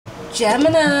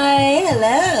Gemini,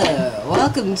 hello.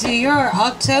 Welcome to your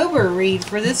October read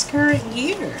for this current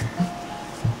year,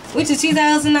 which is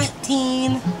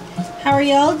 2019. How are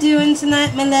y'all doing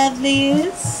tonight, my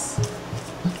lovelies?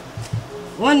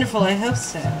 Wonderful, I hope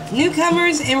so.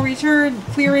 Newcomers and return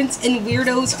queerants and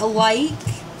weirdos alike.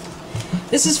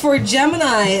 This is for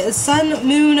Gemini, Sun,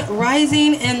 Moon,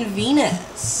 Rising, and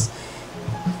Venus.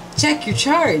 Check your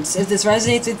charts. If this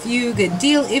resonates with you, good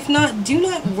deal. If not, do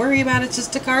not worry about it. It's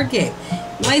just a card game.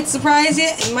 It might surprise you.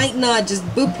 It might not. Just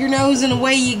boop your nose and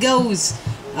away you goes.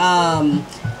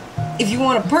 If you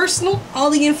want a personal, all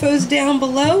the info is down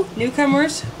below.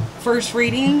 Newcomers, first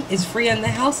reading is free on the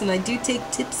house, and I do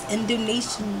take tips and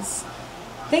donations.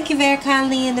 Thank you very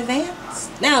kindly in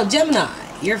advance. Now, Gemini,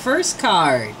 your first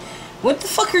card. What the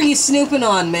fuck are you snooping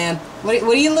on, man? What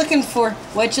are you looking for?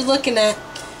 What you looking at?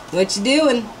 What you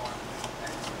doing?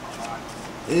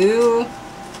 Ooh,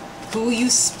 who you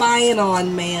spying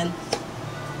on, man?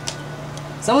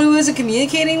 Someone who isn't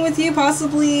communicating with you,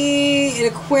 possibly an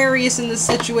Aquarius in this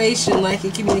situation, like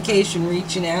a communication,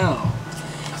 reaching out.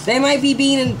 They might be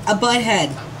being a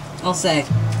butthead, I'll say.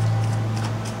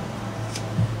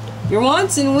 Your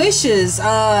wants and wishes,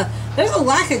 there's a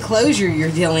lack of closure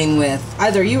you're dealing with.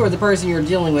 Either you or the person you're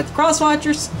dealing with.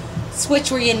 Crosswatchers,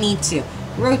 switch where you need to.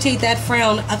 Rotate that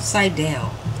frown upside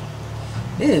down.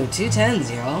 Ooh, 2 10s,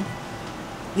 y'all.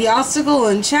 The obstacle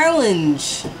and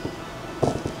challenge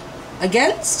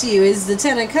against you is the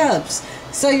 10 of Cups.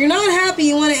 So you're not happy,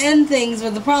 you want to end things,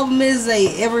 but the problem is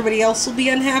that everybody else will be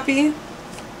unhappy.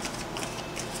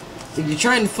 So you're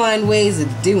trying to find ways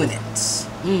of doing it.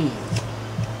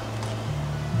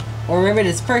 Or remember,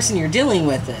 this person you're dealing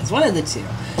with is one of the two.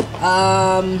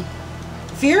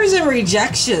 Fears and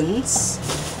rejections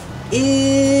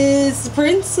is the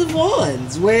Prince of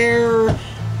Wands, where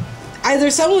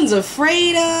either someone's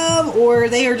afraid of, or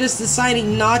they are just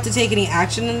deciding not to take any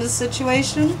action in this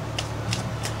situation.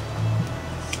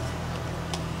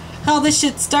 How this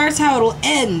shit starts, how it'll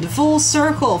end. Full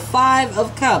circle, 5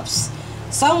 of Cups.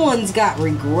 Someone's got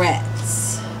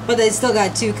regrets, but they still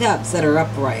got 2 cups that are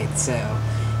upright, so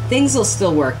things will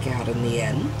still work out in the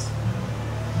end.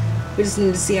 We just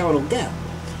need to see how it'll go.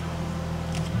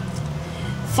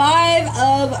 5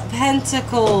 of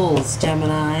Pentacles,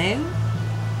 Gemini.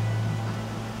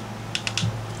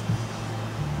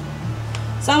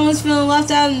 Someone's feeling left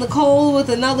out in the cold with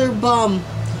another bum.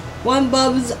 One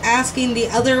bum's asking the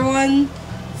other one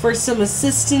for some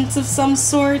assistance of some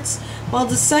sorts, while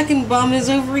the second bum is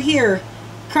over here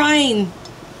crying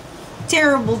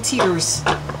terrible tears.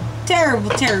 Terrible,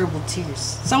 terrible tears.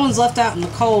 Someone's left out in the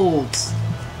cold.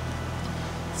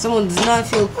 Someone does not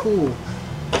feel cool.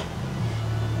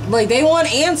 Like, they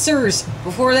want answers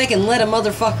before they can let a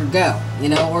motherfucker go, you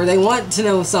know? Or they want to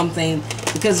know something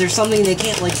because there's something they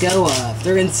can't let go of.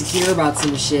 They're insecure about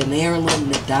some shit and they aren't letting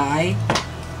it die.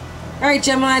 Alright,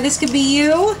 Gemini, this could be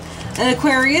you. An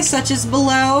Aquarius, such as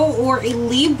below, or a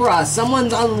Libra.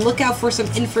 Someone's on the lookout for some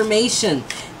information.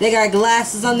 They got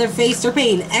glasses on their face. They're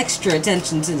paying extra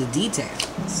attention to the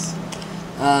details.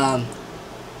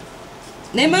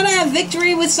 They might have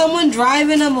victory with someone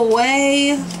driving them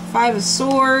away. 5 of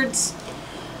Swords.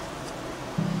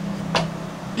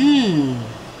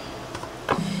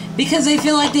 Because they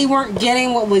feel like they weren't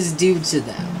getting what was due to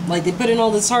them. Like, they put in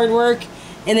all this hard work,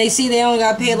 and they see they only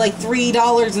got paid like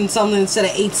 $3 and something instead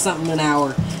of 8 something an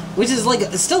hour. Which is like,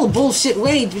 still a bullshit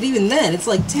wage, but even then, it's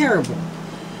like terrible.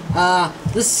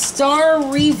 The Star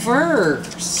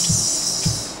Reverse.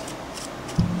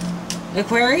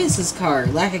 Aquarius's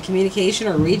card. Lack of communication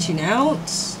or reaching out.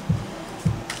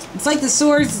 It's like the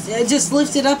swords just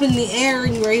lifted up in the air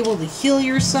and you were able to heal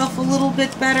yourself a little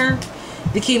bit better.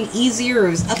 It became easier.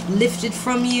 It was uplifted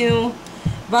from you.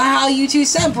 By how you two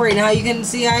separate and how you can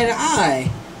see eye to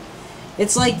eye.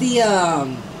 It's like the,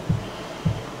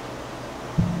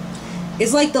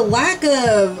 it's like the lack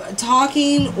of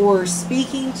talking or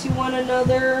speaking to one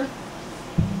another.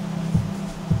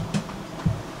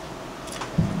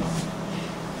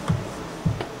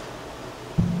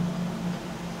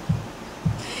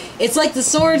 It's like the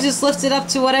sword just lifted up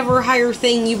to whatever higher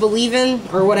thing you believe in,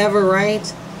 or whatever,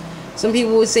 right? Some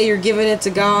people would say you're giving it to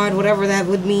God, whatever that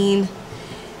would mean.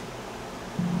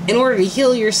 In order to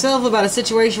heal yourself about a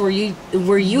situation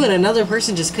where you and another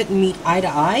person just couldn't meet eye to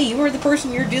eye, you are the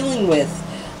person you're dealing with.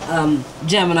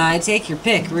 Gemini, take your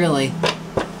pick, really.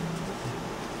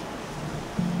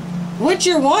 What's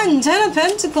your one? 10 of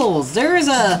Pentacles. There is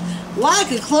a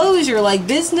lack of closure, like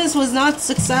business was not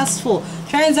successful.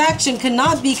 Transaction could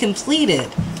not be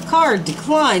completed. Card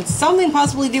declined. Something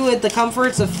possibly to do with the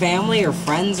comforts of family or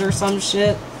friends or some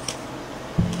shit.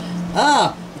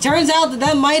 It turns out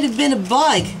that might have been a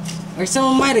bug. Or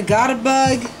someone might have got a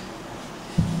bug.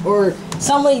 Or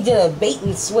somebody did a bait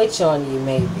and switch on you,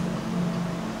 maybe.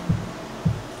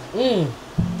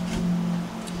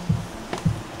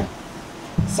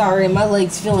 Sorry, my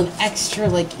leg's feeling extra,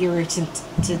 like, irritant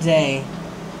today.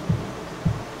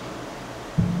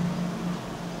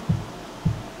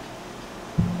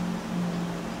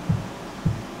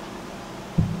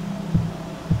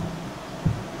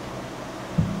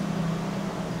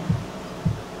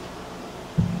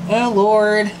 Oh,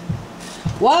 Lord.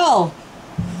 Well,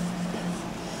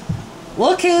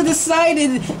 look who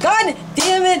decided. God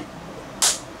damn it.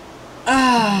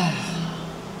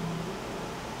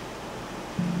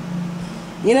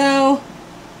 You know,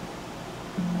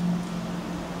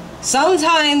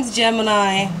 sometimes,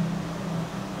 Gemini,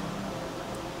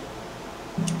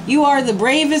 you are the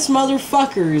bravest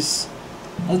motherfuckers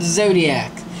of the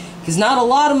Zodiac. Because not a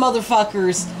lot of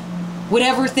motherfuckers would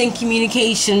ever think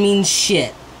communication means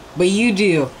shit. But you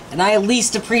do. And I at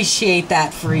least appreciate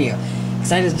that for you.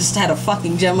 Because I just had a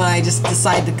fucking Gemini just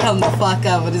decide to come the fuck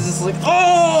up. And it's just like,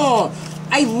 oh!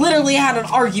 I literally had an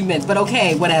argument. But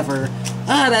okay, whatever.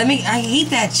 I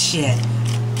hate that shit.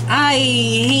 I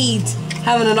hate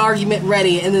having an argument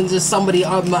ready and then just somebody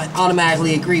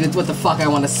automatically agree with what the fuck I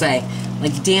want to say.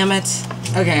 Like, damn it.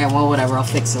 Okay, well, whatever. I'll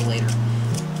fix it later.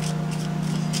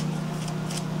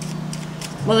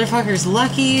 Motherfucker's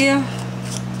lucky.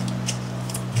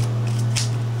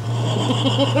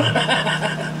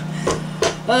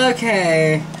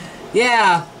 Okay.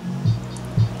 Yeah.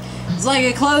 It's like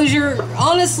a closure.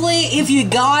 Honestly, if you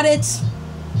got it,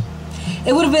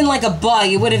 it would have been like a bug.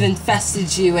 It would have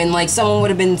infested you and like someone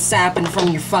would have been sapping from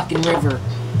your fucking river.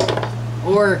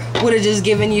 Or would have just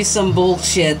given you some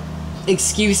bullshit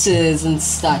excuses and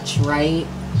such, right?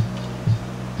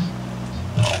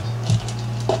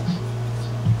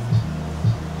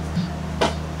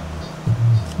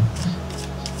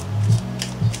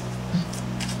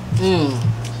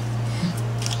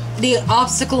 The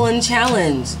obstacle and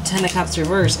challenge. 10 of Cups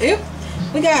reverse. Oop.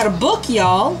 We got a book,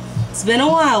 y'all. It's been a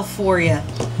while for you.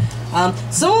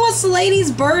 Someone wants the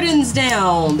lady's burdens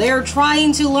down. They're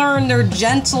trying to learn their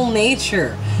gentle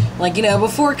nature. Like, you know,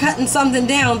 before cutting something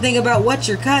down, think about what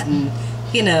you're cutting.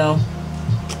 You know.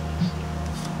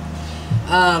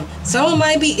 So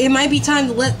it might be time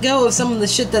to let go of some of the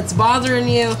shit that's bothering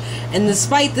you. And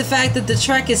despite the fact that the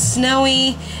trek is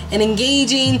snowy and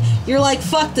engaging, you're like,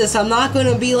 fuck this, I'm not going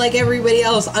to be like everybody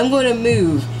else. I'm going to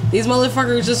move. These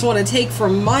motherfuckers just want to take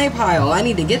from my pile. I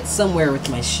need to get somewhere with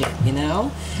my shit, you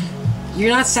know?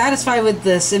 You're not satisfied with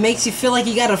this. It makes you feel like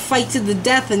you got to fight to the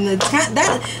death, and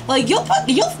like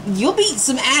you'll beat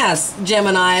some ass,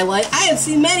 Gemini. Like, I have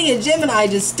seen many a Gemini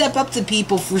just step up to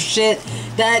people for shit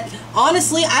that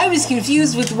honestly I was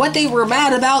confused with what they were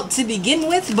mad about to begin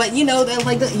with. But you know that,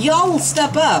 like, y'all will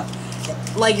step up,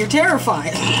 like you're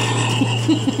terrified.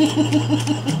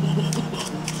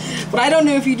 But I don't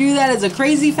know if you do that as a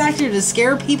crazy factor to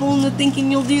scare people into thinking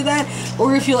you'll do that,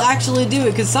 or if you'll actually do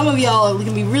it, because some of y'all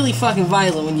can be really fucking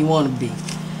violent when you want to be.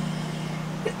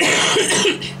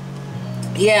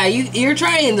 Yeah, you're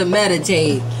trying to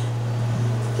meditate.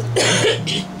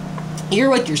 You're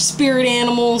with your spirit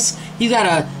animals. You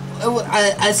got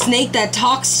a snake that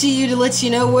talks to you to let you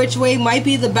know which way might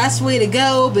be the best way to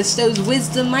go, bestows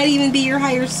wisdom, might even be your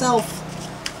higher self.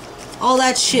 All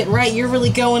that shit, right? You're really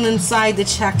going inside to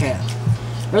check it.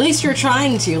 Or at least you're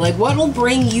trying to. Like, what will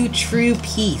bring you true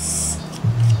peace?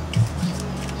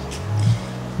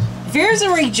 Fears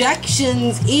and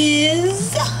rejections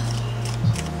is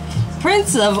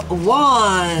Prince of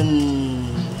Wands.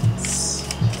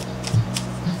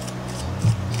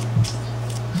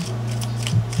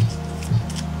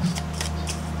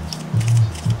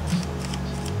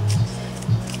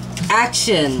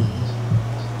 Action.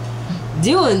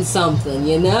 Doing something,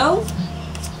 you know?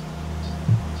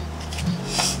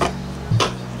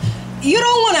 You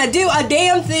don't want to do a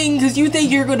damn thing because you think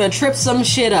you're going to trip some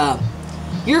shit up.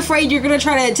 You're afraid you're going to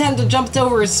try to attempt to jump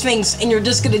over a sphinx and you're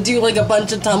just going to do like a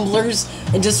bunch of tumblers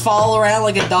and just fall around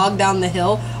like a dog down the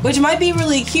hill, which might be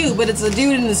really cute, but it's a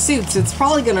dude in a suit, so it's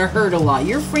probably going to hurt a lot.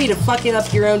 You're afraid of fucking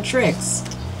up your own tricks,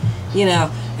 you know,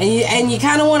 and you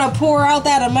kind of want to pour out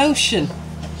that emotion.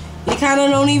 You kind of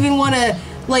don't even want to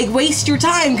like waste your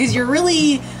time because you're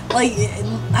really like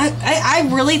I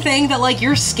really think that like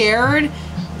you're scared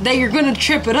that you're gonna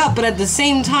trip it up, but at the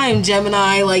same time,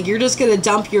 Gemini, like you're just gonna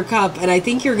dump your cup, and I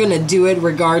think you're gonna do it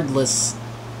regardless.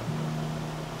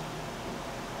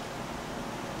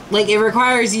 Like, it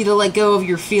requires you to let go of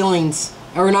your feelings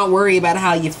or not worry about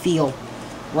how you feel,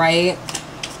 right?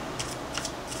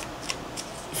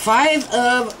 5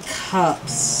 of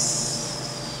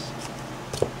Cups.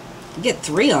 Get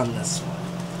 3 on this one.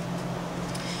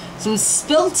 Some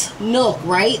spilt milk,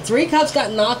 right? 3 cups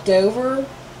got knocked over.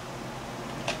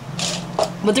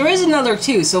 But there is another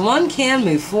 2, so 1 can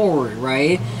move forward,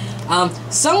 right?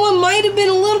 Someone might have been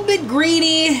a little bit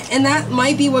greedy, and that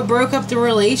might be what broke up the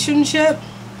relationship.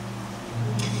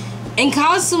 And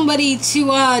caused somebody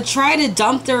to try to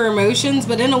dump their emotions,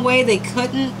 but in a way they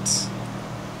couldn't.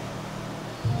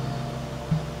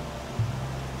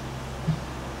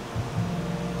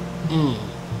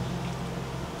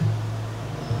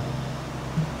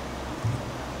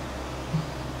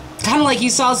 Kind of like you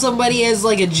saw somebody as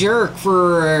like a jerk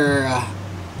for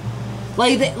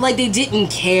like they didn't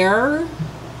care,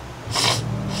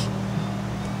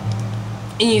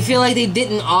 and you feel like they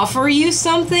didn't offer you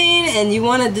something, and you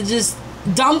wanted to just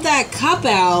dump that cup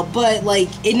out, but like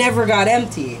it never got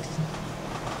emptied,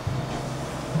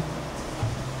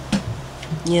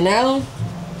 you know?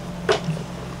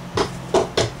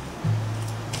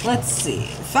 Let's see.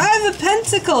 5 of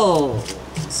Pentacles.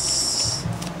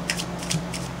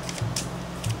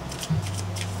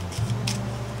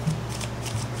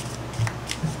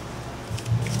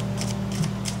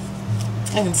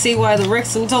 I can see why the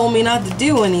Rixon told me not to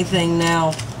do anything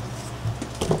now.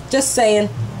 Just saying.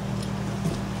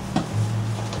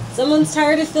 Someone's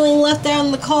tired of feeling left out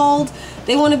in the cold.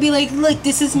 They want to be like, look,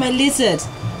 this is my lizard,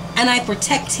 and I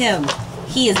protect him.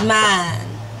 He is mine.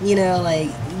 You know, like,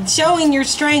 showing your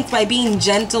strength by being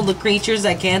gentle to creatures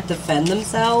that can't defend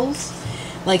themselves.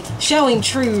 Like, showing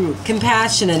true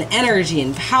compassion and energy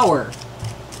and power,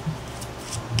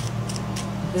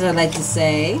 as I'd like to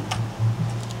say.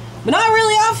 But not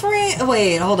really offering...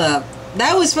 Wait, hold up.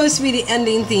 That was supposed to be the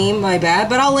ending theme, my bad.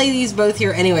 But I'll lay these both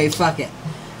here anyway, fuck it.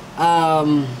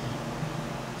 But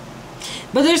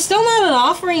there's still not an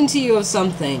offering to you of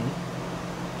something.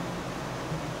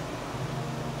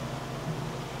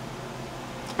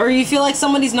 Or you feel like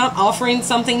somebody's not offering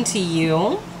something to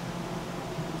you.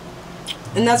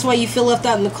 And that's why you feel left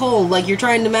out in the cold. Like you're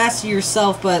trying to master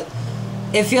yourself, but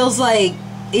it feels like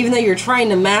even though you're trying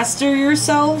to master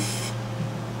yourself,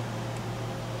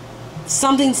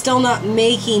 something's still not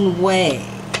making way.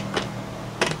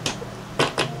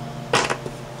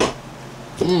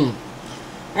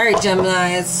 Alright,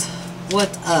 Geminis.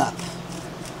 What's up?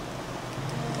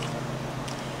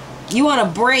 You want a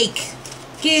break?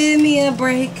 Give me a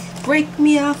break. Break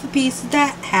me off a piece of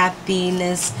that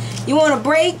happiness. You want a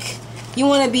break? You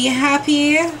want to be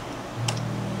happy?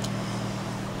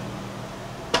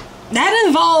 That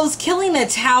involves killing a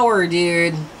tower,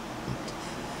 dude.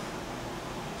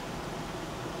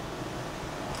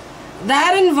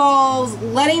 That involves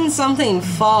letting something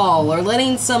fall, or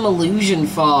letting some illusion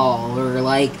fall, or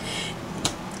like,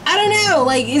 I don't know,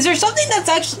 like, is there something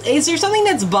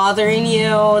that's bothering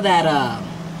you that,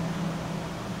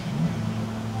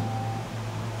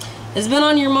 has been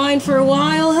on your mind for a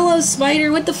while? Hello,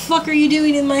 Spider, what the fuck are you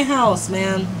doing in my house,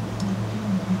 man?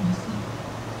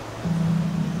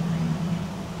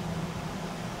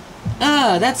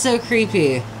 Oh, that's so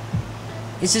creepy.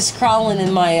 It's just crawling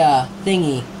in my,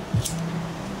 thingy.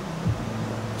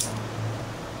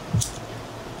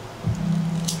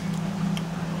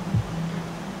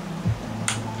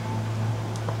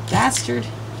 Bastard.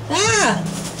 Ah!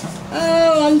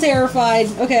 Oh, I'm terrified.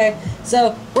 Okay,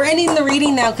 so we're ending the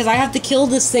reading now because I have to kill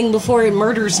this thing before it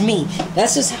murders me.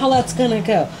 That's just how that's gonna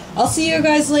go. I'll see you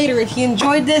guys later. If you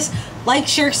enjoyed this, like,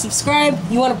 share, subscribe.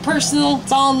 You want a personal,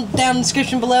 it's all down in the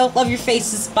description below. Love your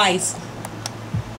faces. Bye.